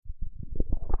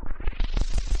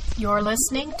You're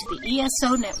listening to the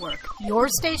ESO Network, your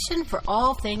station for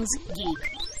all things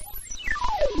geek.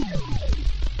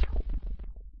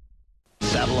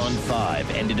 Babylon 5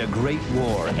 ended a great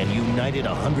war and united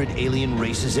 100 alien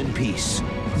races in peace.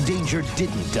 Danger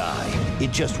didn't die.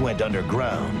 It just went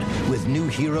underground, with new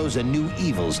heroes and new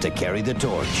evils to carry the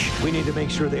torch. We need to make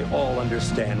sure they all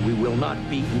understand we will not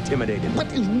be intimidated.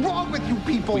 What is wrong with you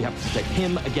people? We have to protect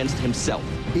him against himself.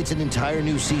 It's an entire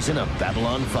new season of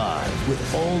Babylon 5,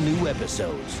 with all new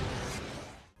episodes.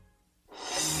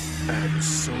 And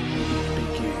so it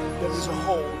begins. There is a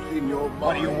hole in your mind.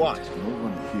 What do you want? No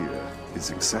one here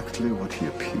is exactly what he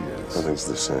appears. Nothing's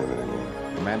the same anymore.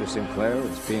 Commander Sinclair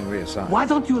is being reassigned. Why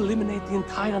don't you eliminate the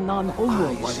entire non-home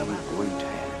race? What are we going to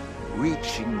have?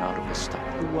 Reaching out of the star.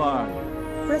 Who are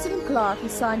you? President Clark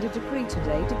has signed a decree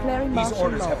today declaring These martial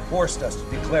orders law. have forced us to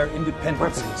declare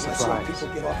independence. Let's let people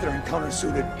get off their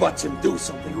encounter-suited butts and do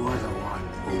something. You are the one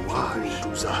who watched to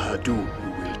Zahadu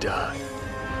who will die.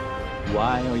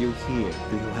 Why are you here?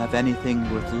 Do you have anything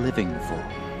worth living for?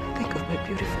 Think of my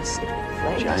beautiful city of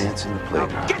flames. Giants in the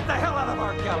playground. Get the hell out of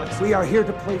our galaxy! We are here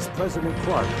to place President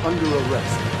Clark under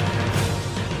arrest.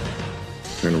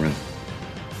 Turn around.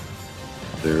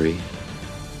 Very,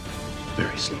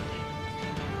 very slowly.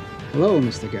 Hello,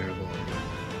 Mr. Garibaldi.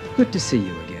 Good to see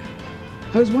you again.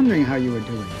 I was wondering how you were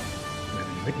doing. You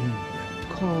haven't written, you haven't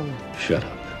called. Shut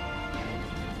up.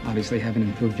 Obviously haven't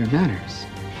improved your manners.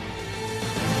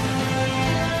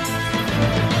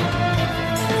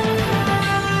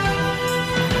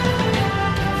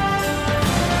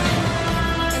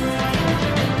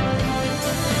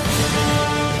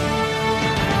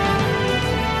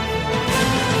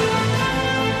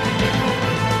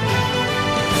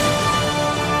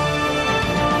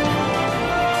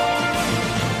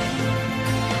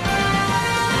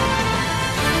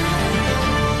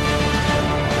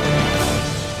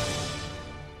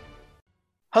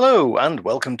 Hello, and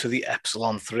welcome to the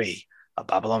Epsilon 3, a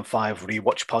Babylon 5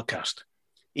 rewatch podcast.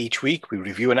 Each week, we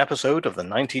review an episode of the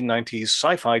 1990s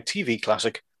sci-fi TV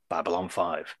classic Babylon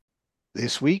 5.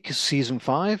 This week is Season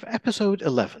 5, Episode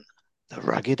 11, The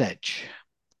Ragged Edge.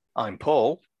 I'm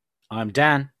Paul. I'm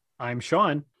Dan. I'm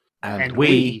Sean. And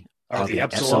we are the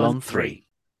Epsilon 3.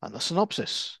 And the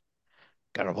synopsis.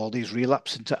 Garibaldi's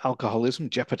relapse into alcoholism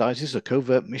jeopardizes a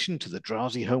covert mission to the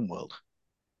Drazi homeworld.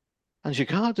 And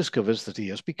G'Kar discovers that he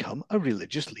has become a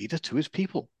religious leader to his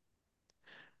people.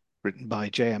 Written by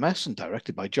JMS and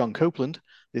directed by John Copeland,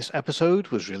 this episode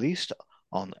was released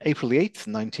on April 8th,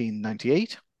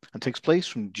 1998, and takes place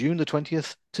from June the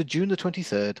 20th to June the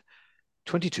 23rd,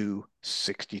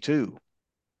 2262.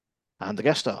 And the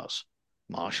guest stars,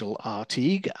 Marshall R.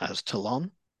 Teague as Talon,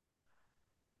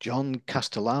 John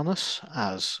Castellanos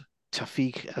as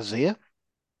Tafik Azir,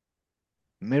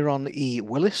 Miron E.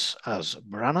 Willis as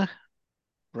Brannigan,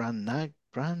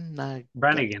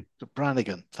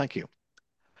 thank you.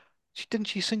 Didn't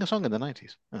she sing a song in the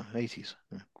 90s? Oh, 80s.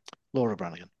 Yeah. Laura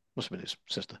Brannigan. Must have been his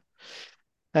sister.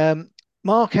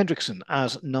 Mark Hendrickson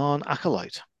as Narn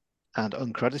Acolyte. And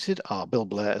uncredited are Bill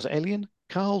Blair as Alien,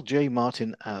 Carl J.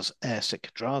 Martin as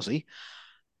Airsick Drazi,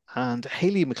 and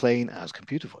Haley McLean as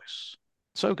Computer Voice.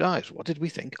 So, guys, what did we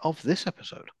think of this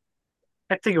episode?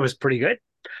 I think it was pretty good.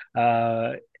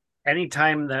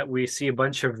 Anytime that we see a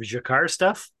bunch of G'Kar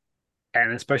stuff,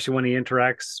 and especially when he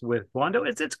interacts with Wanda,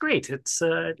 it's great. It's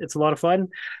a lot of fun.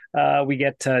 We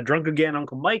get drunk again,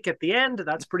 Uncle Mike at the end.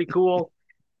 That's pretty cool.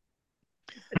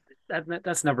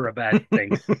 That's never a bad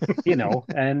thing, you know.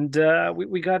 And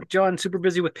we got John super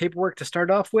busy with paperwork to start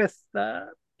off with.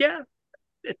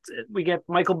 We get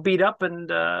Michael beat up,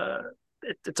 and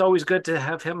it's always good to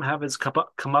have him have his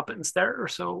comeuppance there.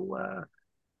 So.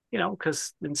 You know,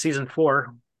 because in season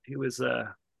 4, he was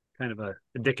kind of a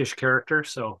dickish character,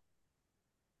 so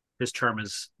his charm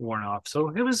is worn off. So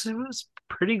it was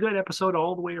pretty good episode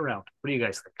all the way around. What do you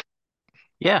guys think?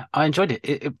 Yeah, I enjoyed it.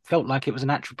 It felt like it was a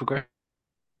natural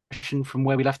progression from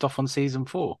where we left off on season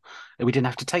 4. We didn't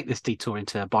have to take this detour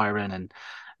into Byron and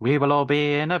we will all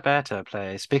be in a better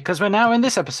place because we're now in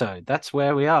this episode. That's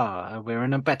where we are. We're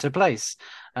in a better place.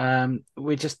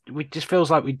 We just feels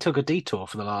like we took a detour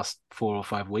for the last 4 or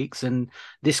 5 weeks, and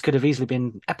this could have easily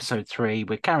been episode 3.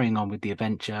 We're carrying on with the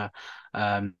adventure.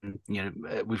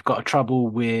 We've got a trouble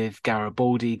with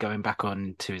Garibaldi going back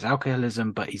on to his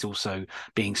alcoholism, but he's also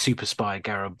being super spy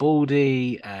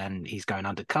Garibaldi, and he's going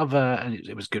undercover, and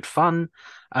it was good fun.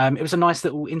 It was a nice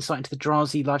little insight into the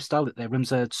Drazi lifestyle, that their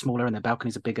rooms are smaller and their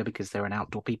balconies are bigger because they're an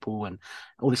outdoor people and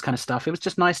all this kind of stuff. It was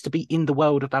just nice to be in the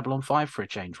world of Babylon 5 for a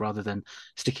change, rather than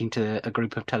sticking to a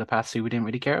group of telepaths who we didn't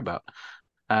really care about.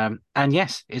 And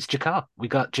yes, it's Jakar. We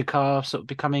got Jakar sort of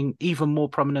becoming even more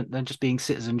prominent than just being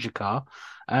Citizen Jakar.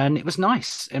 And it was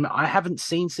nice. And I haven't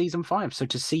seen season 5. So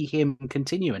to see him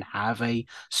continue and have a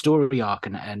story arc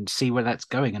and see where that's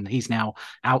going. And he's now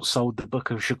outsold the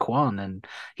Book of Shaquan and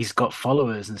he's got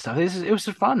followers and stuff. It was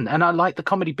fun. And I like the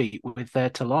comedy beat with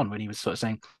Talon when he was sort of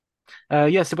saying,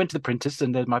 yes, it went to the printers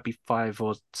and there might be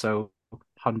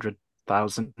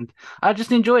 500,000. I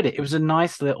just enjoyed it. It was a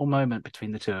nice little moment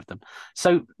between the two of them.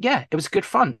 So yeah, it was good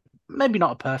fun. Maybe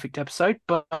not a perfect episode,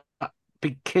 but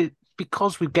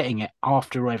because we're getting it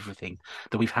after everything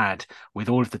that we've had with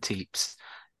all of the teeps,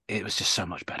 it was just so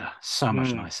much better, so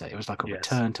much nicer. It was like a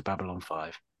return to Babylon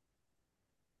 5.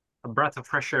 A breath of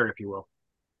fresh air, if you will.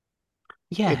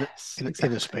 Yes, in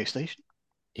a space station.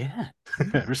 Yeah,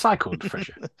 recycled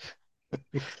fresh air.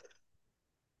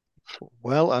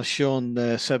 Well, as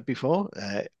Sean said before,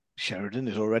 Sheridan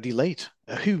is already late.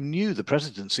 Who knew the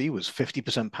presidency was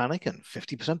 50% panic and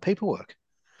 50% paperwork?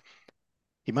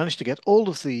 He managed to get all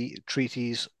of the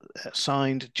treaties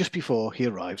signed just before he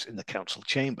arrives in the council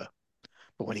chamber.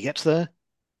 But when he gets there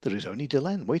is only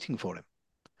Delenn waiting for him.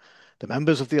 The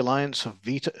members of the Alliance have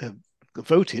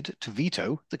voted to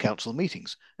veto the council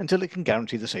meetings until it can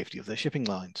guarantee the safety of their shipping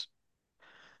lines.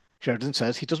 Sheridan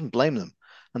says he doesn't blame them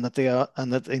and that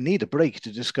they need a break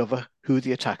to discover who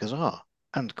the attackers are,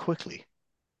 and quickly.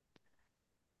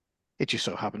 It just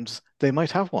so happens they might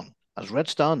have one, as Red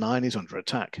Star 9 is under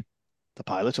attack. The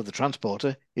pilot of the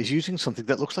transporter is using something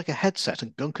that looks like a headset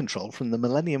and gun control from the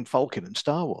Millennium Falcon in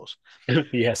Star Wars.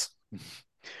 Yes.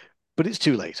 But it's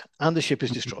too late, and the ship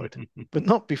is destroyed, but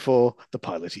not before the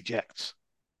pilot ejects.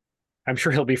 I'm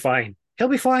sure he'll be fine. He'll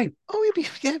be fine. Oh,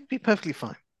 he'll be perfectly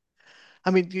fine. I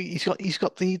mean, he's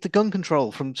got the gun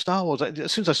control from Star Wars.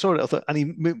 As soon as I saw it, I thought, and he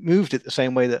moved it the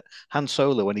same way that Han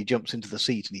Solo when he jumps into the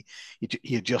seat and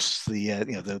he adjusts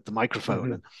the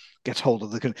microphone and gets hold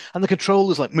of and the control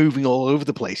is like moving all over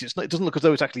the place. It doesn't look as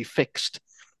though it's actually fixed.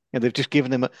 They've just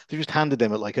handed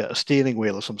him like a steering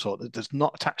wheel of some sort that's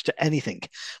not attached to anything,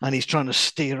 and he's trying to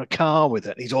steer a car with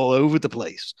it. And he's all over the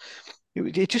place.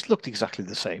 It just looked exactly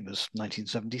the same as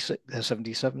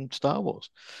 1977 Star Wars.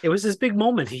 It was his big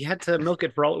moment. He had to milk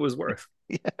it for all it was worth.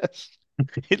 Yes.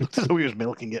 It looked as though he was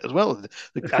milking it as well,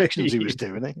 the actions he was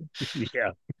doing.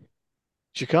 Yeah.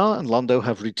 Jakar and Londo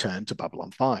have returned to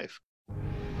Babylon 5.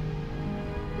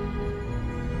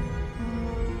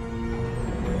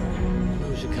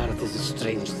 This is a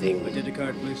strange thing. Did the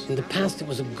card, please? In the past, it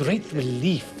was a great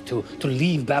relief to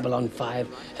leave Babylon 5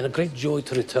 and a great joy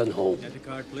to return home. Did the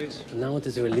card, please? And now it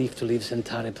is a relief to leave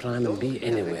Centauri Prime and be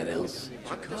anywhere else.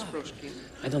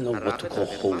 I don't know what to call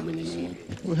home anymore.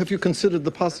 Well, have you considered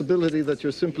the possibility that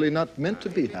you're simply not meant to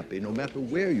be happy, no matter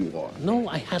where you are? No,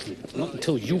 I hadn't. Not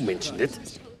until you mentioned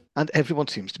it. And everyone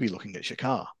seems to be looking at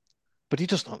Jakar, but he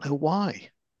does not know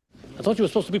why. I thought you were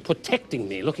supposed to be protecting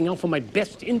me, looking out for my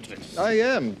best interests. I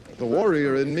am. The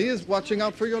warrior in me is watching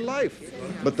out for your life.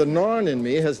 But the Narn in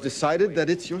me has decided that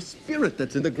it's your spirit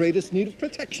that's in the greatest need of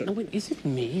protection. No, wait, is it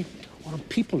me? Or are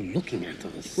people looking at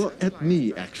us? Well, at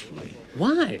me, actually.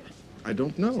 Why? I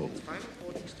don't know.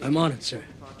 I'm on it, sir.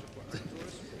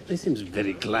 He seems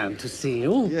very glad to see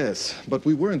you. Yes, but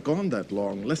we weren't gone that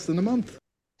long, less than a month.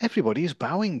 Everybody is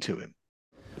bowing to him.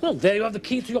 Well, there you have the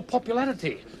key to your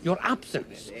popularity, your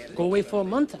absence. Go away for a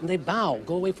month and they bow.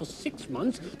 Go away for 6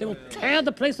 months, they will tear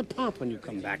the place apart when you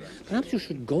come back. Perhaps you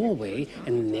should go away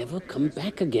and never come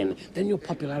back again. Then your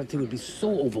popularity would be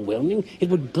so overwhelming, it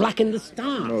would blacken the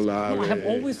stars. No, I have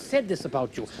always said this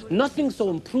about you. Nothing so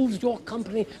improves your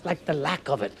company like the lack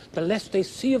of it. The less they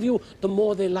see of you, the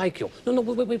more they like you. No,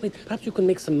 wait. Perhaps you can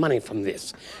make some money from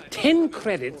this. 10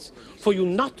 credits for you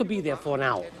not to be there for an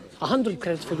hour. 100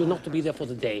 credits for you not to be there for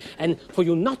the day, and for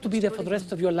you not to be there for the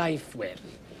rest of your life, well,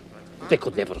 they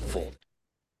could never afford.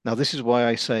 Now, this is why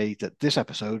I say that this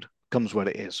episode comes where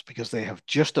it is, because they have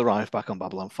just arrived back on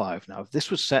Babylon 5. Now, if this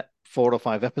was set 4 or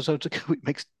 5 episodes ago, it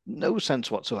makes no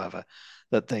sense whatsoever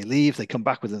that they leave, they come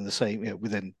back within the same,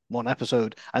 within one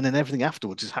episode, and then everything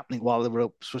afterwards is happening while they were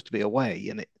supposed to be away,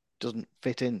 and it doesn't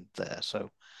fit in there. So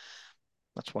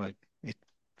that's why it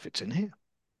fits in here.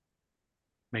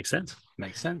 Makes sense.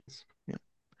 Yeah.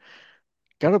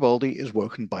 Garibaldi is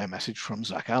woken by a message from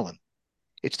Zach Allen.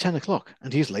 It's 10 o'clock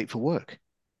and he's late for work.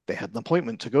 They had an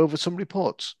appointment to go over some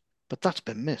reports, but that's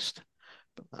been missed.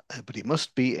 But he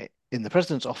must be in the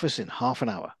president's office in half an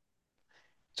hour.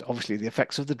 It's obviously the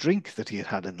effects of the drink that he had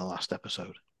had in the last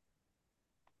episode.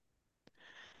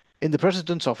 In the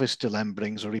president's office, Delenn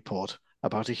brings a report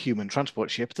about a human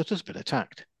transport ship that has been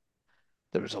attacked.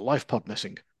 There is a life pod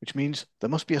missing, which means there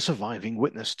must be a surviving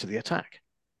witness to the attack.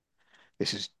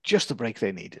 This is just the break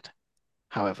they needed.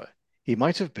 However, He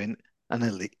might have been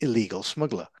an illegal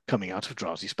smuggler coming out of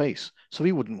Drazi space, so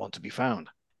he wouldn't want to be found.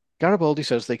 Garibaldi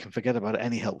says they can forget about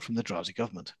any help from the Drazi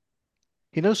government.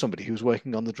 He knows somebody who's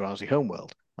working on the Drazi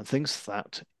homeworld and thinks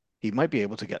that he might be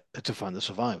able to get to find the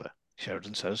survivor.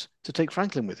 Sheridan says to take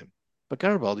Franklin with him, but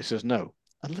Garibaldi says no,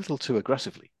 a little too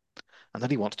aggressively, and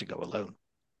that he wants to go alone.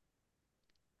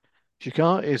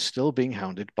 G'Kar is still being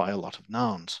hounded by a lot of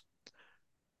Narns.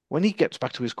 When he gets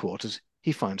back to his quarters,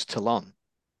 he finds Talon.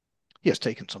 He has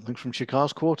taken something from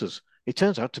G'Kar's quarters. It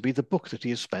turns out to be the book that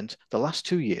he has spent the last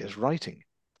 2 years writing.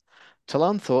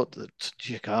 Talon thought that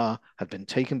G'Kar had been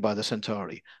taken by the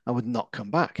Centauri and would not come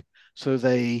back, so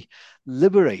they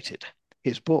liberated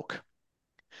his book.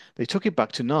 They took it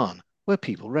back to Narn, where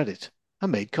people read it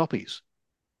and made copies.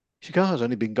 G'Kar has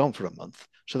only been gone for a month,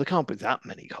 so there can't be that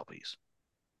many copies.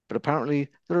 But apparently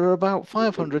there are about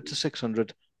 500 to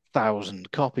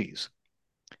 600,000 copies.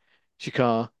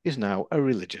 G'Kar is now a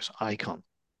religious icon.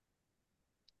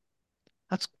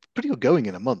 That's pretty good going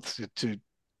in a month to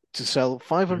sell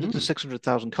 500 to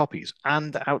 600,000 copies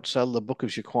and outsell the Book of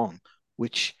G'Quan,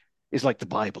 which is like the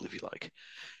Bible, if you like.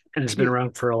 And it's been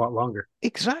around for a lot longer.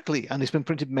 Exactly. And it's been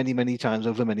printed many, many times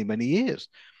over many, many years.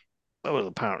 Well,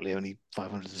 apparently only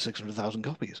 500 to 600,000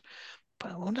 copies.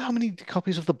 But I wonder how many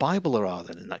copies of the Bible there are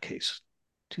then in that case.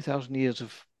 2,000 years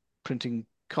of printing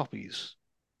copies,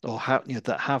 or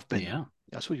that have been. Yeah.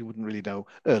 I suppose you wouldn't really know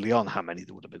early on how many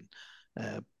there would have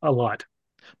been. A lot.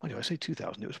 Mind you, I say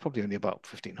 2,000. It was probably only about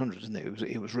 1,500, isn't it?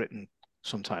 It was written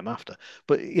sometime after.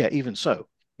 But yeah, even so,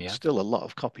 still a lot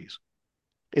of copies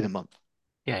in a month.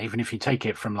 Yeah, even if you take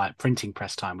it from like printing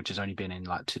press time, which has only been in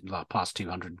like past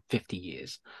 250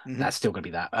 years, that's still going to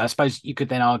be that. I suppose you could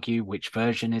then argue which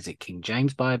version. Is it King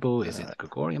James Bible? Is it the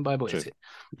Gregorian Bible? True. Is it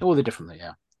all the different?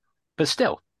 Yeah. But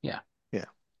still, yeah. Yeah.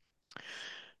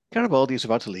 Garibaldi is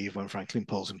about to leave when Franklin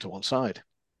pulls him to one side.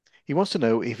 He wants to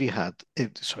know if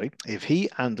he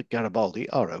and Garibaldi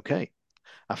are okay.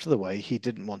 After the way, he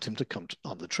didn't want him to come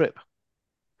on the trip.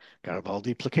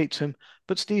 Garibaldi placates him,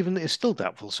 but Stephen is still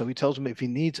doubtful, so he tells him if he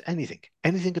needs anything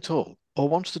at all, or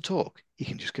wants to talk, he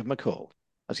can just give him a call,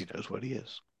 as he knows where he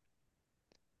is.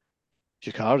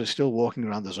 G'Kar is still walking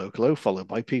around the Zocalo, followed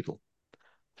by people.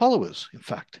 Followers, in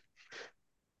fact.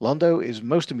 Londo is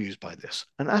most amused by this,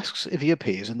 and asks if he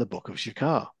appears in the Book of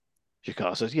G'Kar.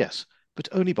 G'Kar says yes, but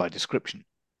only by description.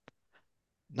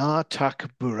 Na tak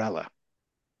burella.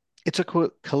 It's a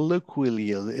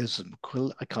colloquialism.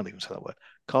 I can't even say that word.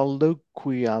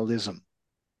 Colloquialism.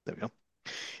 There we go.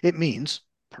 It means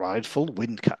prideful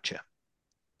wind catcher.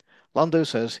 Londo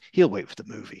says he'll wait for the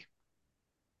movie.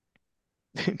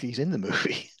 He's in the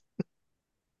movie.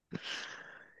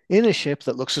 In a ship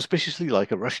that looks suspiciously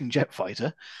like a Russian jet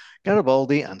fighter,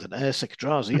 Garibaldi and an airsick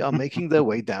Drazi are making their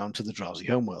way down to the Drazi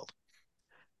homeworld.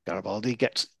 Garibaldi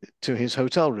gets to his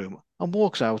hotel room and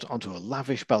walks out onto a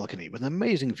lavish balcony with an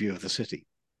amazing view of the city.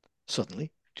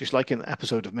 Suddenly, just like in an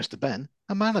episode of Mr. Ben,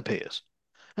 a man appears,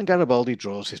 and Garibaldi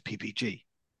draws his PPG,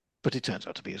 but it turns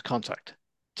out to be his contact,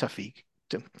 Tafik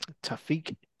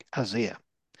Azir.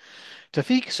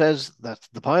 Tafik says that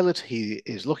the pilot he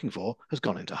is looking for has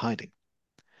gone into hiding.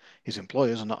 His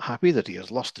employers are not happy that he has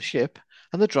lost the ship,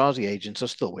 and the Drazi agents are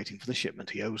still waiting for the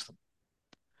shipment he owes them.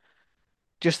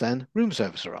 Just then, room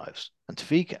service arrives, and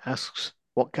Tafik asks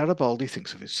what Garibaldi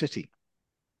thinks of his city.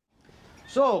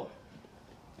 So,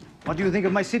 what do you think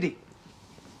of my city?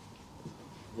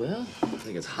 Well, I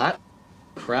think it's hot,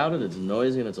 crowded, it's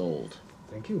noisy, and it's old.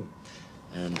 Thank you.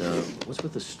 And what's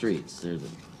with the streets? They're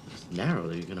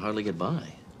narrow, you can hardly get by.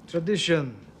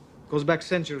 Tradition goes back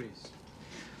centuries.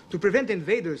 To prevent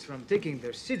invaders from taking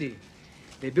their city,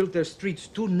 they built their streets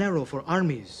too narrow for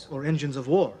armies or engines of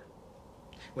war.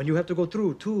 When you have to go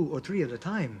through 2 or 3 at a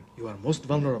time, you are most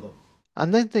vulnerable.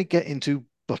 And then they get into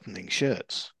buttoning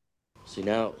shirts. See,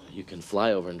 now you can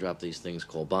fly over and drop these things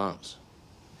called bombs.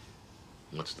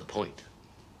 What's the point?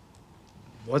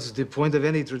 What's the point of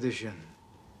any tradition?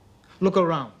 Look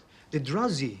around. The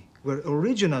Drazi were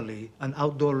originally an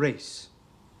outdoor race.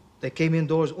 They came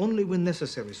indoors only when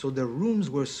necessary, so their rooms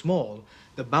were small,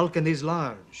 the balconies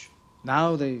large.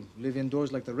 Now they live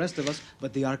indoors like the rest of us,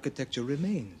 but the architecture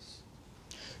remains.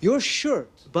 Your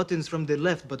shirt buttons from the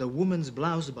left, but a woman's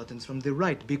blouse buttons from the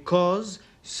right, because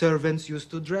servants used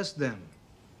to dress them.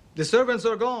 The servants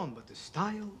are gone, but the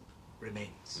style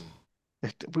remains.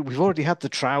 We've already had the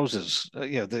trousers,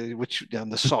 and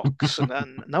the socks,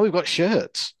 and now we've got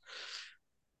shirts.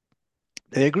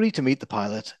 They agree to meet the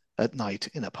pilot at night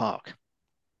in a park.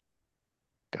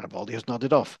 Garibaldi has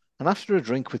nodded off, and after a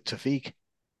drink with Tafik,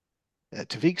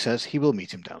 Tafik says he will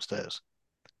meet him downstairs.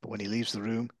 But when he leaves the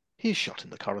room, he is shot in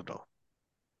the corridor.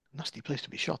 Nasty place to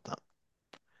be shot, that.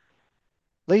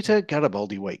 Later,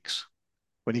 Garibaldi wakes.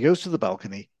 When he goes to the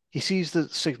balcony, he sees the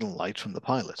signal light from the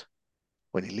pilot.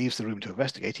 When he leaves the room to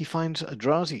investigate, he finds a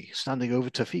Drazi standing over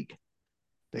Tafik.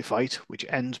 They fight, which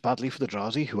ends badly for the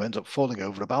Drazi, who ends up falling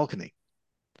over a balcony.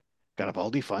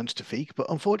 Garibaldi finds Tafik, but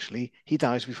unfortunately, he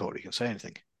dies before he can say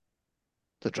anything.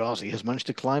 The Drazi has managed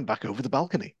to climb back over the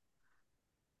balcony.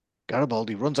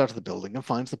 Garibaldi runs out of the building and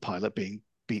finds the pilot being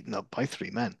beaten up by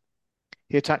 3 men.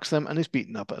 He attacks them and is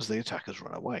beaten up as the attackers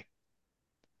run away.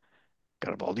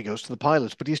 Garibaldi goes to the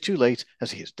pilot, but he is too late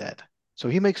as he is dead. So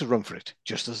he makes a run for it,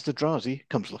 just as the Drazi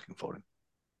comes looking for him.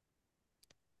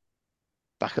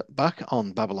 Back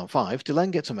on Babylon 5,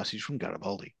 Delenn gets a message from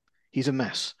Garibaldi. He's a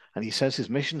mess, and he says his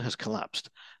mission has collapsed,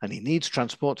 and he needs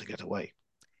transport to get away.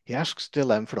 He asks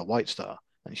Delenn for a White Star,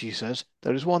 and she says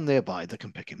there is one nearby that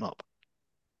can pick him up.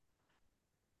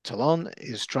 Talon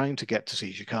is trying to get to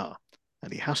see G'Kar,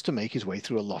 and he has to make his way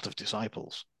through a lot of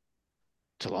disciples.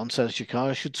 Talon says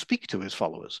G'Kar should speak to his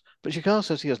followers, but G'Kar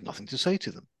says he has nothing to say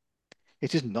to them.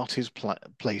 It is not his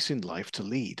place in life to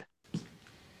lead.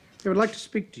 They would like to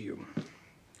speak to you.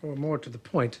 Or more to the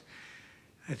point,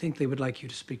 I think they would like you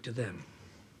to speak to them.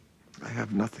 I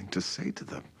have nothing to say to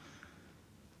them.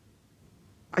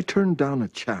 I turned down a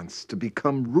chance to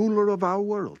become ruler of our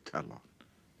world, Talon.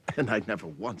 And I never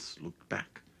once looked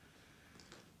back.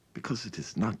 Because it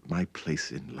is not my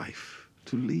place in life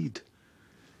to lead.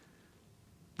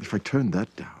 If I turn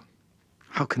that down,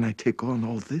 how can I take on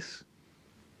all this?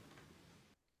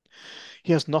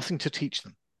 He has nothing to teach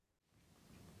them.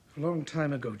 A long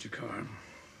time ago, G'Kar,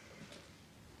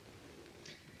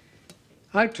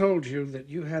 I told you that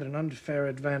you had an unfair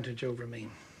advantage over me.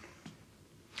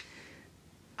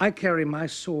 I carry my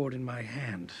sword in my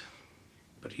hand,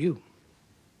 but you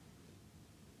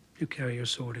carry your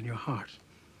sword in your heart,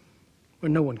 where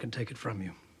no one can take it from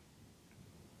you.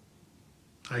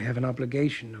 I have an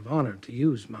obligation of honor to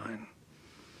use mine.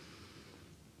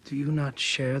 Do you not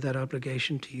share that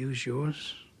obligation to use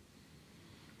yours?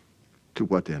 To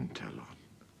what end, Talon?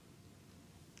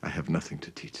 I have nothing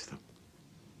to teach them.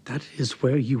 That is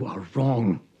where you are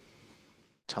wrong.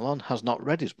 Talon has not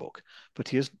read his book, but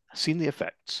he has seen the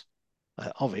effects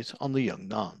of it on the young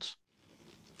Narns.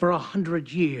 For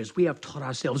 100 years, we have taught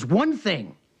ourselves one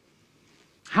thing: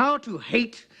 how to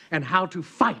hate and how to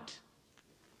fight.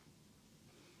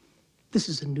 This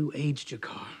is a new age,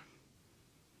 G'Kar.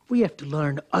 We have to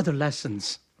learn other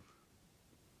lessons.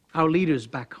 Our leaders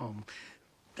back home,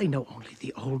 they know only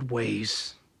the old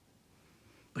ways.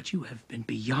 But you have been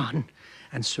beyond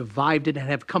and survived it and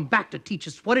have come back to teach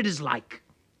us what it is like.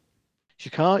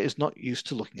 G'Kar is not used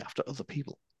to looking after other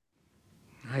people.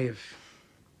 I have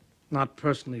not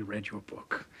personally read your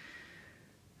book.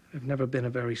 I've never been a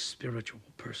very spiritual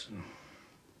person.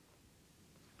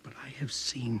 But I have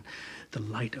seen the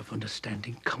light of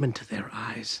understanding come into their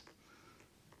eyes.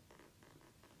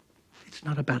 It's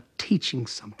not about teaching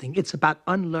something. It's about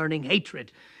unlearning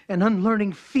hatred and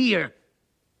unlearning fear.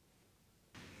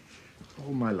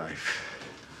 All my life,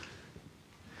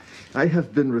 I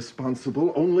have been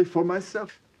responsible only for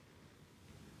myself.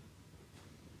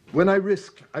 When I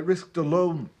risked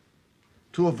alone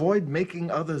to avoid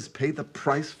making others pay the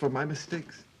price for my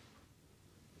mistakes.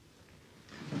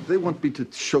 They want me to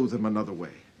show them another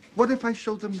way. What if I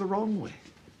show them the wrong way?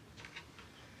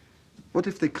 What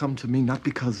if they come to me not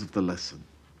because of the lesson,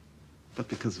 but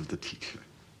because of the teacher?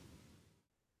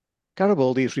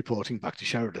 Garibaldi is reporting back to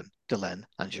Sheridan, Delenn,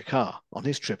 and G'Kar on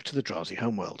his trip to the Drazi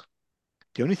homeworld.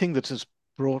 The only thing that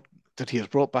he has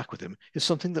brought back with him is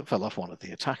something that fell off one of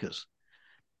the attackers.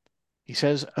 He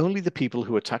says only the people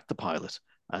who attacked the pilot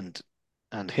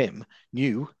and him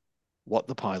knew what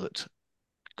the pilot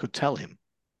could tell him.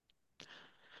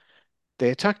 They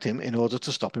attacked him in order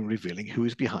to stop him revealing who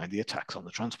is behind the attacks on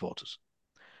the transporters.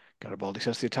 Garibaldi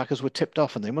says the attackers were tipped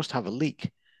off and they must have a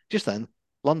leak. Just then,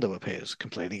 Londo appears,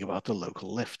 complaining about the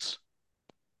local lifts.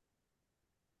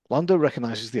 Londo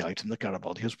recognizes the item that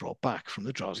Garibaldi has brought back from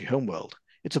the Drazi homeworld.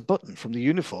 It's a button from the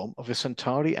uniform of a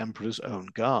Centauri Emperor's own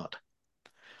guard.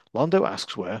 Londo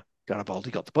asks where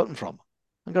Garibaldi got the button from,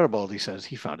 and Garibaldi says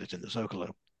he found it in the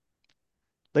Zocalo.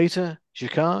 Later,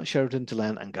 G'Kar, Sheridan,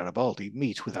 Delenn, and Garibaldi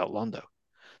meet without Londo.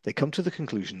 They come to the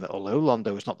conclusion that although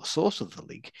Londo is not the source of the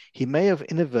leak, he may have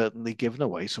inadvertently given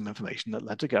away some information that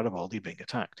led to Garibaldi being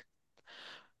attacked.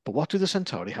 But what do the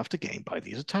Centauri have to gain by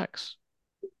these attacks?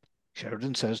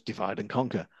 Sheridan says divide and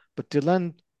conquer, but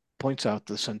Delenn points out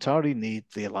the Centauri need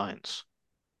the alliance.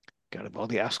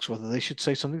 Garibaldi asks whether they should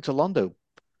say something to Londo,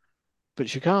 but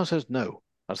G'Kar says no,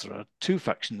 as there are 2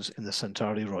 factions in the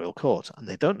Centauri royal court, and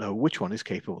they don't know which one is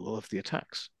capable of the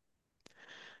attacks.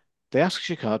 They ask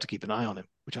G'Kar to keep an eye on him,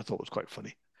 which I thought was quite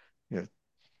funny. You know,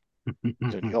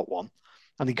 He's only got one,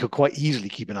 and he could quite easily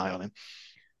keep an eye on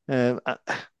him.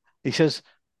 He says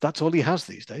that's all he has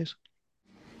these days.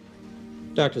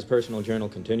 Doctor's personal journal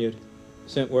continued.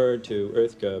 Sent word to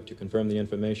EarthGov to confirm the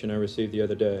information I received the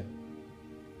other day.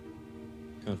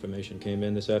 Confirmation came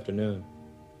in this afternoon.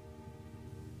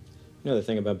 You know, the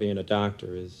thing about being a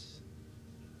doctor is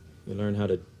you learn how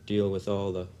to deal with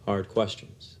all the hard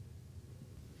questions.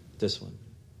 This one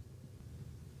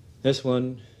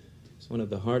is one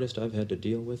of the hardest I've had to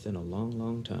deal with in a long,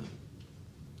 long time.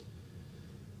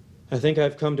 I think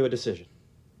I've come to a decision.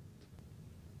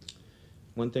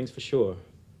 One thing's for sure.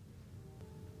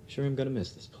 Sure, I'm going to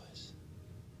miss this place.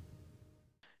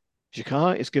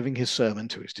 G'Kar is giving his sermon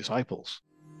to his disciples.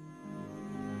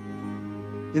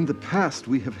 In the past,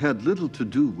 we have had little to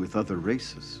do with other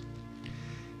races.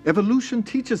 Evolution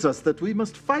teaches us that we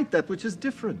must fight that which is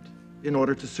different in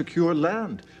order to secure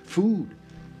land, food,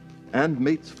 and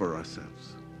mates for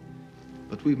ourselves.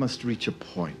 But we must reach a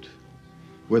point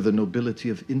where the nobility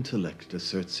of intellect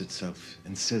asserts itself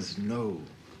and says no.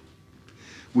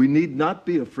 We need not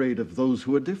be afraid of those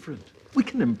who are different. We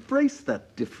can embrace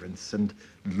that difference and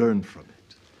learn from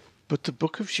it. But the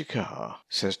Book of G'Kar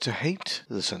says to hate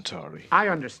the Centauri. I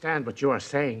understand what you are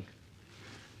saying.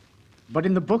 But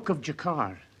in the Book of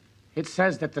G'Kar, it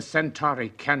says that the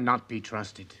Centauri cannot be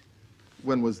trusted.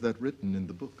 When was that written in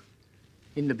the book?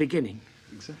 In the beginning.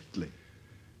 Exactly.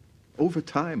 Over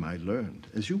time, I learned,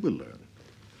 as you will learn.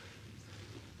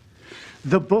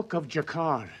 The Book of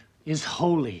G'Kar is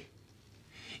holy.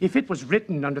 If it was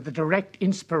written under the direct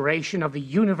inspiration of the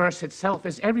universe itself,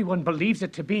 as everyone believes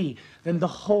it to be, then the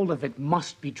whole of it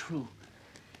must be true.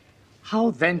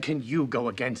 How then can you go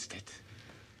against it?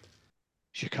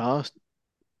 G'Kar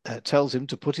tells him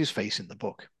to put his face in the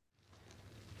book.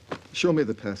 Show me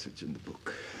the passage in the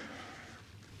book.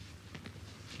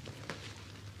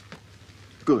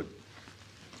 Good.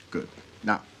 Good.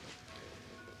 Now,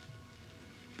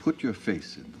 put your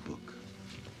face in the book.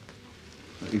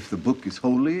 If the book is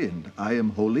holy and I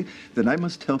am holy, then I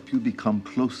must help you become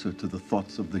closer to the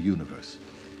thoughts of the universe.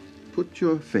 Put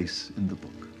your face in the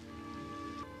book.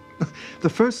 The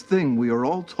first thing we are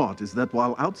all taught is that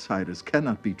while outsiders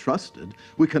cannot be trusted,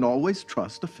 we can always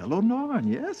trust a fellow Norn,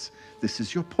 yes? This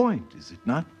is your point, is it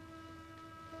not?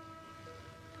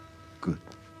 Good.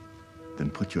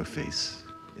 Then put your face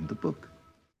in the book.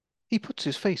 He puts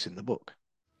his face in the book.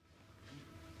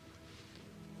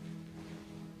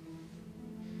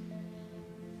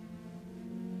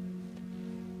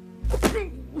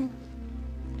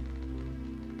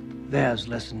 There's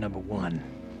lesson number 1.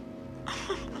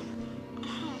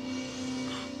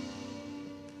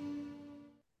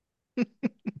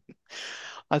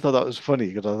 I thought that was funny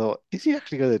because I thought, is he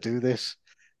actually going to do this?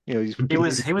 You know, he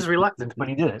was reluctant, but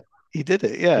he did it. He did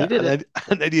it, yeah. He did it.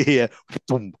 And then you hear,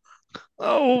 boom.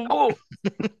 Oh.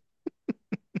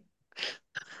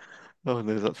 Oh, and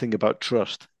there's that thing about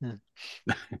trust. Yeah.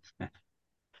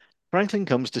 Franklin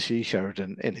comes to see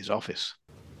Sheridan in his office.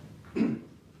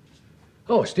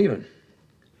 Oh, Stephen.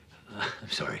 I'm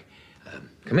sorry.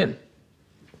 Come in.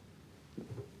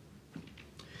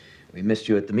 We missed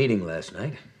you at the meeting last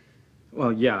night.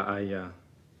 Well, yeah,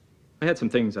 I had some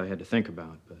things I had to think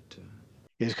about, but...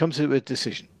 He's come to a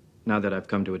decision. Now that I've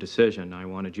come to a decision, I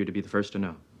wanted you to be the first to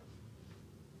know.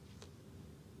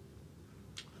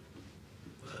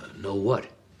 Know what?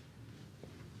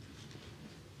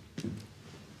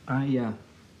 I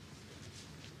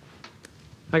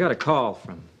got a call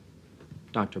from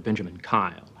Dr. Benjamin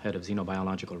Kyle, head of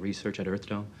xenobiological research at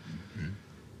Earthdome. Mm-hmm.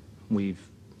 We've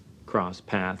crossed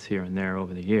paths here and there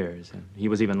over the years, and he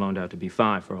was even loaned out to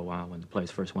B5 for a while when the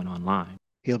place first went online.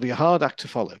 He'll be a hard act to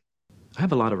follow. I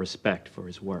have a lot of respect for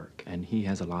his work, and he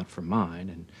has a lot for mine,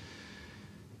 and,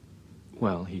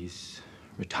 well, he's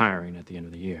retiring at the end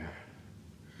of the year.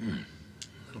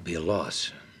 It'll be a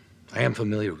loss. I am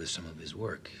familiar with some of his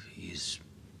work. He's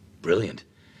brilliant.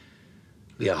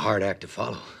 It'll be a hard act to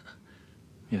follow.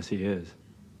 Yes, he is.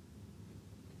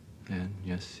 And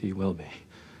yes, he will be.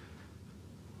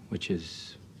 Which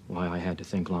is why I had to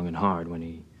think long and hard when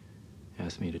he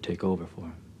asked me to take over for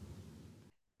him.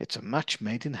 It's a match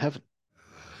made in heaven.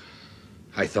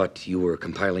 I thought you were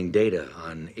compiling data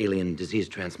on alien disease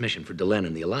transmission for Delenn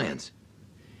and the Alliance.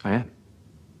 I am.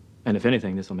 And if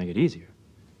anything, this will make it easier.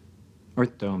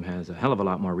 Earthdome has a hell of a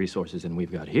lot more resources than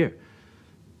we've got here.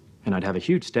 And I'd have a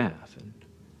huge staff. And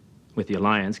with the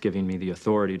Alliance giving me the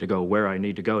authority to go where I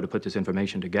need to go to put this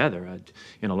information together,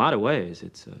 in a lot of ways,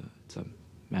 it's a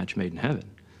match made in heaven.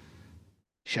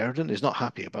 Sheridan is not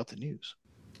happy about the news.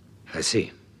 I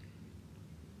see.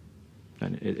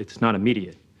 And it's not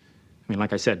immediate. I mean,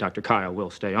 like I said, Dr. Kyle will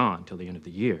stay on till the end of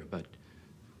the year, but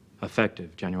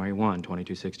Effective January 1,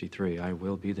 2263, I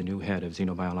will be the new head of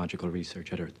xenobiological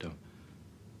research at Earthdome.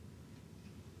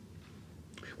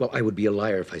 Well, I would be a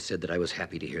liar if I said that I was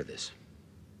happy to hear this.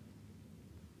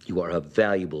 You are a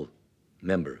valuable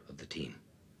member of the team.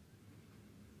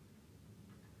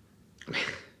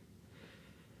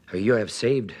 I mean, you have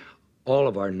saved all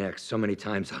of our necks so many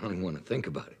times I don't even want to think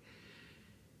about it.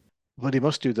 But he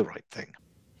must do the right thing.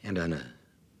 And on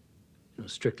a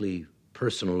strictly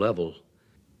personal level,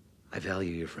 I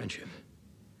value your friendship.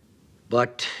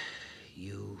 But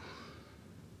you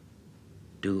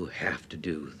do have to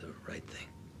do the right thing.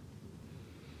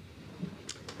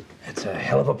 That's a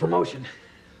hell of a promotion.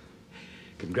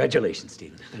 Congratulations,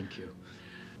 Stephen. Thank you.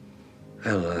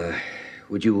 Well,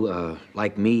 would you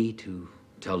like me to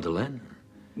tell Delenn?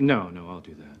 No, I'll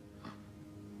do that.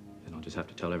 And I'll just have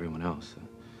to tell everyone else.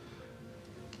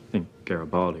 I think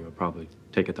Garibaldi will probably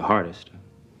take it the hardest.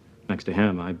 Next to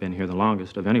him, I've been here the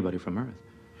longest of anybody from Earth.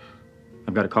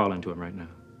 I've got to call into him right now.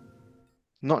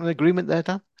 Not in agreement there,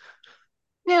 Dan?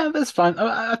 Yeah, that's fine.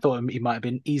 I thought he might have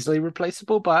been easily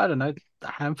replaceable by, I don't know,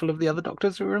 a handful of the other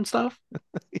doctors who were on staff.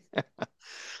 Yeah.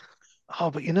 Oh,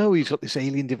 but he's got this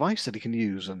alien device that he can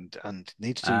use and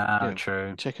needs to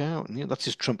true. check out. And that's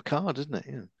his trump card, isn't it?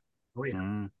 Yeah. Oh,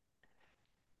 yeah.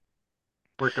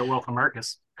 Worked out well for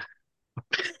Marcus.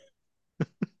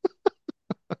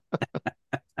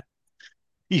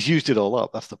 He's used it all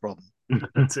up. That's the problem.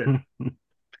 That's it.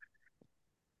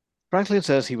 Franklin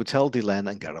says he would tell Delenn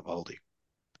and Garibaldi.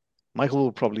 Michael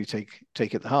will probably take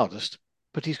it the hardest,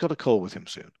 but he's got a call with him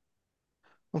soon.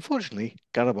 Unfortunately,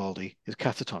 Garibaldi is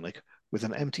catatonic with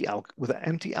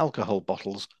empty alcohol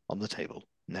bottles on the table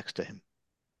next to him.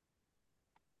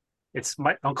 It's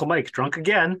Uncle Mike, drunk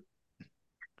again.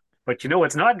 But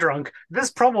it's not drunk.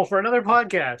 This promo for another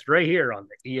podcast right here on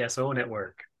the ESO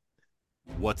Network.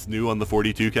 What's new on the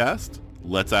 42 cast?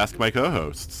 Let's ask my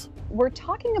co-hosts. We're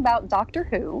talking about Doctor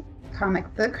Who,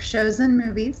 comic book shows and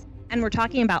movies, and we're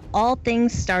talking about all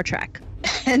things Star Trek,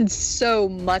 and so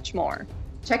much more.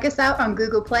 Check us out on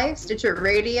Google Play, Stitcher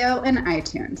Radio, and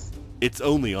iTunes. It's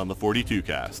only on the 42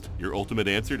 cast, your ultimate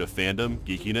answer to fandom,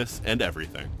 geekiness, and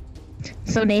everything.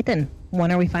 So Nathan,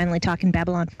 when are we finally talking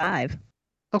Babylon 5?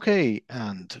 Okay,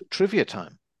 and trivia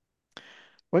time.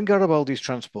 When Garibaldi's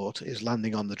transport is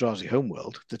landing on the Drazi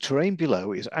homeworld, the terrain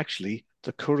below is actually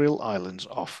the Kuril Islands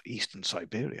off eastern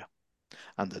Siberia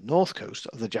and the north coast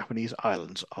of the Japanese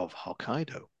islands of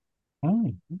Hokkaido.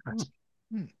 Oh,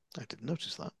 I didn't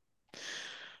notice that.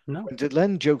 No. When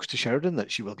Delenn jokes to Sheridan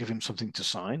that she will give him something to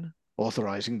sign,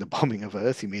 authorizing the bombing of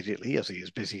Earth immediately as he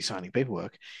is busy signing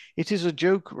paperwork, it is a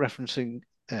joke reference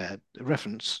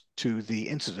to the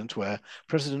incident where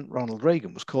President Ronald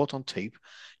Reagan was caught on tape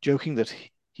joking that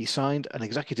he signed an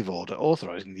executive order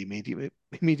authorizing the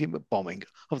immediate bombing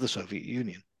of the Soviet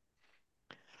Union.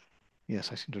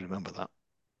 Yes, I seem to remember that.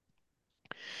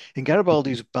 In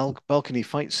Garibaldi's balcony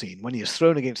fight scene, when he is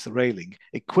thrown against the railing,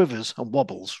 it quivers and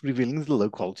wobbles, revealing the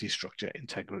low-quality structural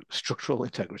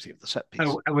integrity of the set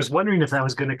piece. I was wondering if that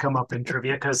was going to come up in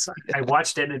trivia because I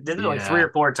watched it and it did it like 3 or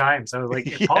 4 times. I was like,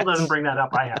 if Paul doesn't bring that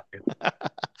up, I have to.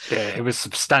 Yeah, it was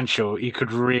substantial. You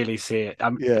could really see it.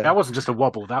 That wasn't just a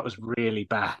wobble. That was really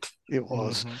bad. It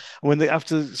was. When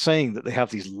after saying that they have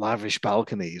these lavish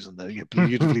balconies and they're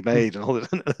beautifully made and all this,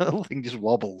 the whole thing just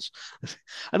wobbles.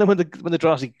 And then when the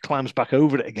Drazi climbs back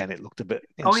over it again, it looked a bit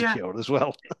insecure as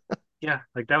well. Yeah,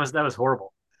 like that was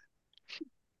horrible.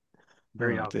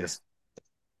 Very obvious.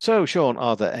 So, Sean,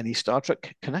 are there any Star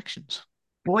Trek connections?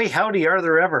 Boy, howdy, are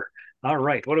there ever. All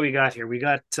right, what do we got here? We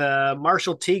got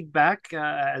Marshall Teague back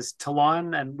as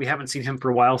Talon, and we haven't seen him for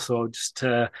a while, so just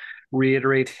to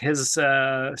reiterate his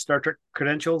Star Trek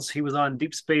credentials, he was on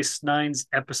Deep Space Nine's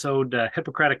episode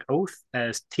Hippocratic Oath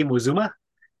as Timo Zuma,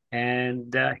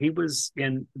 and he was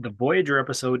in the Voyager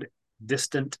episode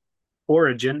Distant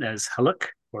Origin as Haluk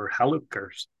or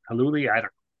Haluli, I don't know,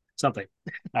 something.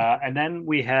 And then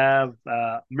we have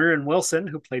Mirren Wilson,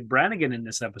 who played Brannigan in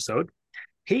this episode.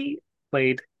 He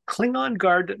played Klingon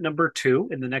Guard number 2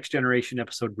 in the Next Generation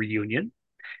episode Reunion.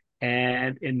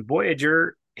 And in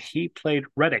Voyager, he played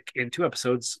Reddick in 2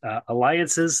 episodes,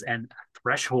 Alliances and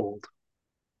Threshold.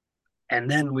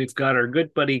 And then we've got our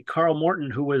good buddy Carl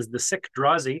Morton, who was the sick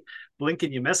Drazi. Blink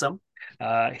and you miss him.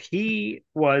 He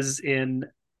was in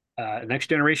Next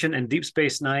Generation and Deep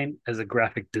Space Nine as a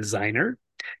graphic designer.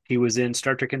 He was in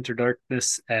Star Trek Into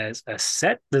Darkness as a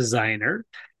set designer.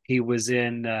 He was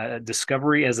in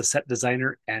Discovery as a set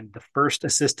designer and the first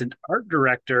assistant art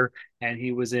director, and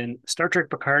he was in Star Trek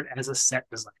Picard as a set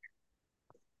designer.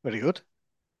 Very good.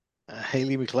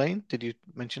 Haley McLean, did you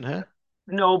mention her?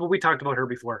 No, but we talked about her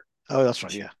before. Oh, that's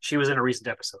right. Yeah. She was in a recent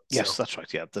episode. Yes, so. that's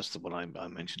right. Yeah, that's the one I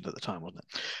mentioned at the time, wasn't it?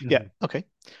 Mhm. Yeah. Okay.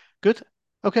 Good.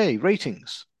 Okay.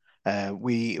 Ratings.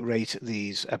 We rate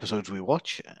these episodes we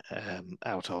watch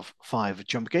out of 5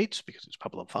 jump gates because it's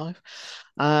Babylon 5,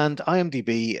 and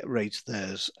IMDb rates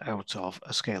theirs out of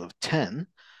a scale of 10.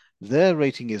 Their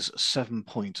rating is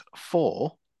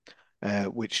 7.4,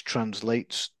 which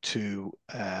translates to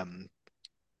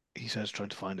he says, trying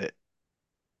to find it.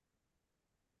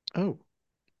 Oh,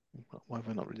 why have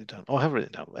I not written it down? Oh, I have written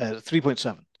it down.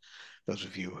 3.7. Those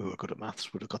of you who are good at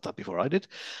maths would have got that before I did.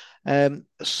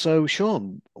 So,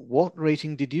 Sean, what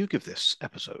rating did you give this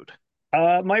episode?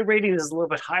 My rating is a little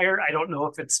bit higher. I don't know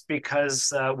if it's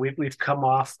because we've come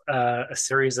off a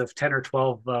series of 10 or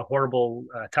 12 horrible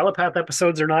telepath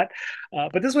episodes or not.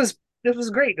 But this was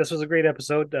great. This was a great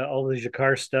episode. All the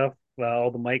Jakar stuff,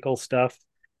 all the Michael stuff.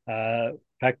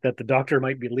 Fact that the Doctor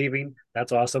might be leaving.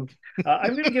 That's awesome.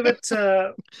 I'm going to give it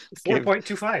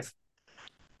 4.25.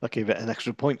 I gave it an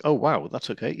extra point. Oh, wow.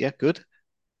 That's okay. Yeah, good.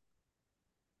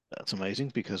 That's amazing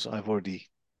because I've already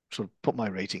sort of put my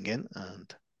rating in,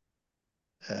 and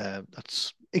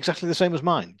that's exactly the same as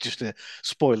mine, just to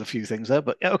spoil a few things there.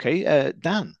 But yeah, okay,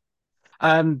 Dan.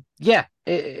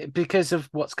 Because of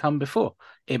what's come before,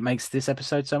 it makes this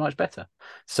episode so much better.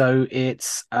 So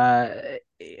it's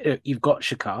you've got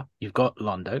Jakar, you've got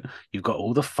Londo, you've got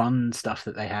all the fun stuff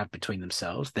that they have between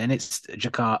themselves. Then it's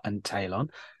Jakar and Talon,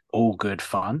 all good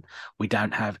fun. We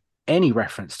don't have any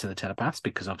reference to the telepaths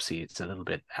because obviously it's a little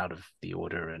bit out of the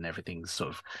order and everything's sort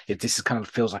of this kind of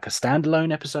feels like a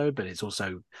standalone episode, but it's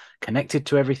also connected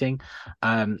to everything.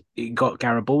 You got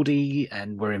Garibaldi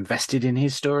and we're invested in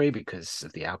his story because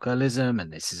of the alcoholism,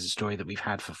 and this is a story that we've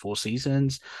had for 4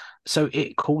 seasons. So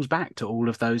it calls back to all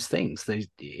of those things.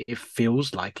 It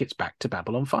feels like it's back to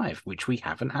Babylon 5, which we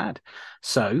haven't had.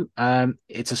 So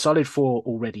it's a solid 4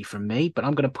 already from me, but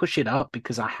I'm going to push it up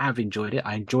because I have enjoyed it.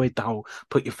 I enjoyed the whole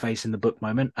put your face in the book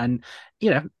moment. And,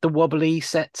 the wobbly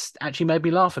sets actually made me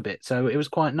laugh a bit. So it was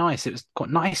quite nice. It was quite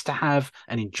nice to have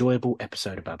an enjoyable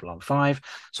episode of Babylon 5.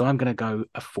 So I'm going to go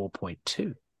a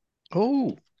 4.2.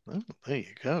 Oh, there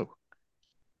you go.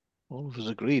 All of us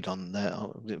agreed on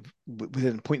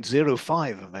within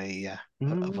 0.05 of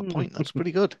a point. That's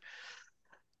pretty good.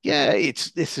 Yeah,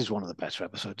 this is one of the better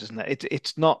episodes, isn't it?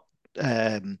 It's not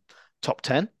top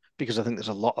 10 because I think there's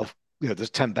a lot of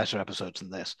there's 10 better episodes than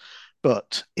this,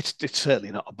 but it's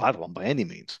certainly not a bad one by any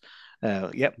means.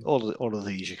 Yep, all of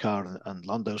the Jakar and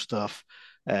Londo stuff.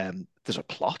 There's a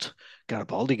plot.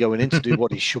 Garibaldi going in to do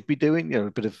what he should be doing.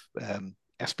 A bit of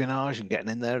espionage and getting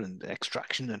in there and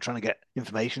extraction and trying to get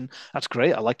information. That's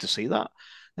great. I like to see that.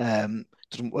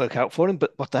 Doesn't work out for him,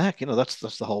 but what the heck? That's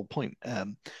the whole point.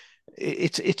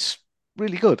 It's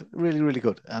really good, really, really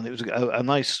good, and it was a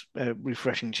nice,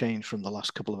 refreshing change from the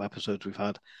last couple of episodes we've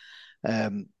had.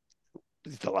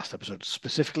 The last episode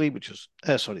specifically, which was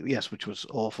which was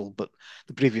awful, but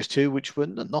the previous 2, which were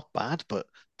not bad, but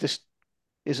this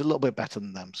is a little bit better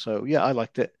than them. So yeah, I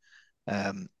liked it.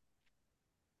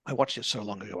 I watched it so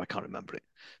long ago I can't remember it.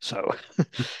 So,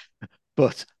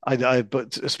 but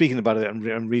speaking about it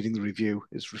and reading the review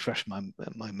is refreshing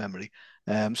my memory.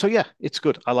 So yeah, it's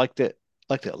good. I liked it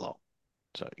a lot.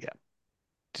 So yeah,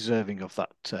 deserving of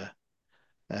that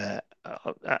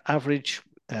average,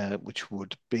 which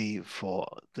would be for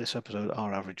this episode.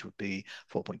 Our average would be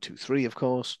 4.23, of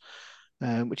course,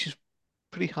 which is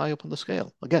pretty high up on the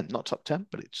scale. Again, not top 10,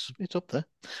 but it's up there.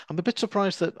 I'm a bit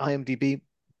surprised that IMDb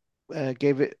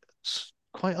gave it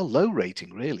quite a low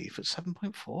rating, really, for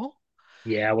 7.4.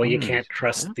 Yeah, well, you can't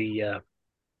trust the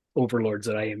overlords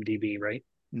at IMDb, right?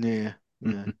 Yeah,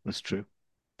 that's true.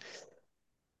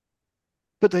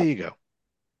 But there you go.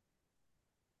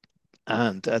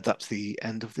 And that's the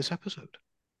end of this episode.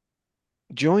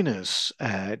 Join us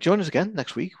again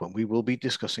next week when we will be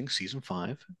discussing Season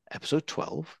 5, Episode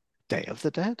 12, Day of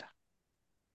the Dead.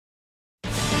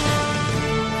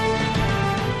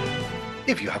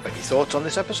 If you have any thoughts on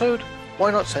this episode, why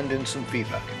not send in some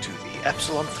feedback to the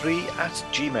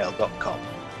epsilon3@gmail.com.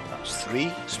 That's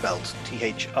 3 spelled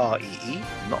THREE,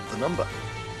 not the number.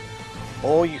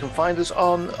 Or you can find us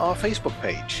on our Facebook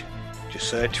page. Just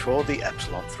search for the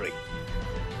Epsilon 3.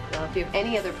 Now, if you have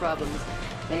any other problems,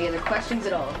 any other questions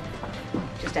at all,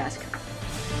 just ask.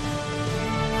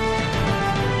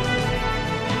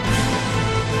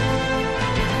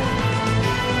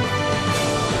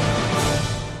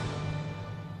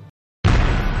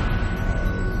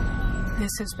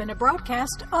 This has been a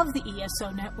broadcast of the ESO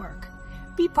Network.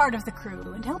 Be part of the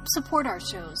crew and help support our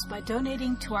shows by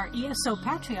donating to our ESO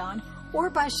Patreon or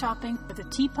by shopping at the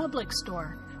TeePublic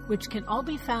store, which can all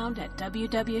be found at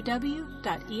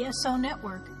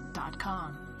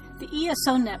www.esonetwork.com. The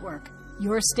ESO Network,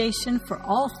 your station for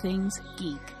all things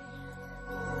geek.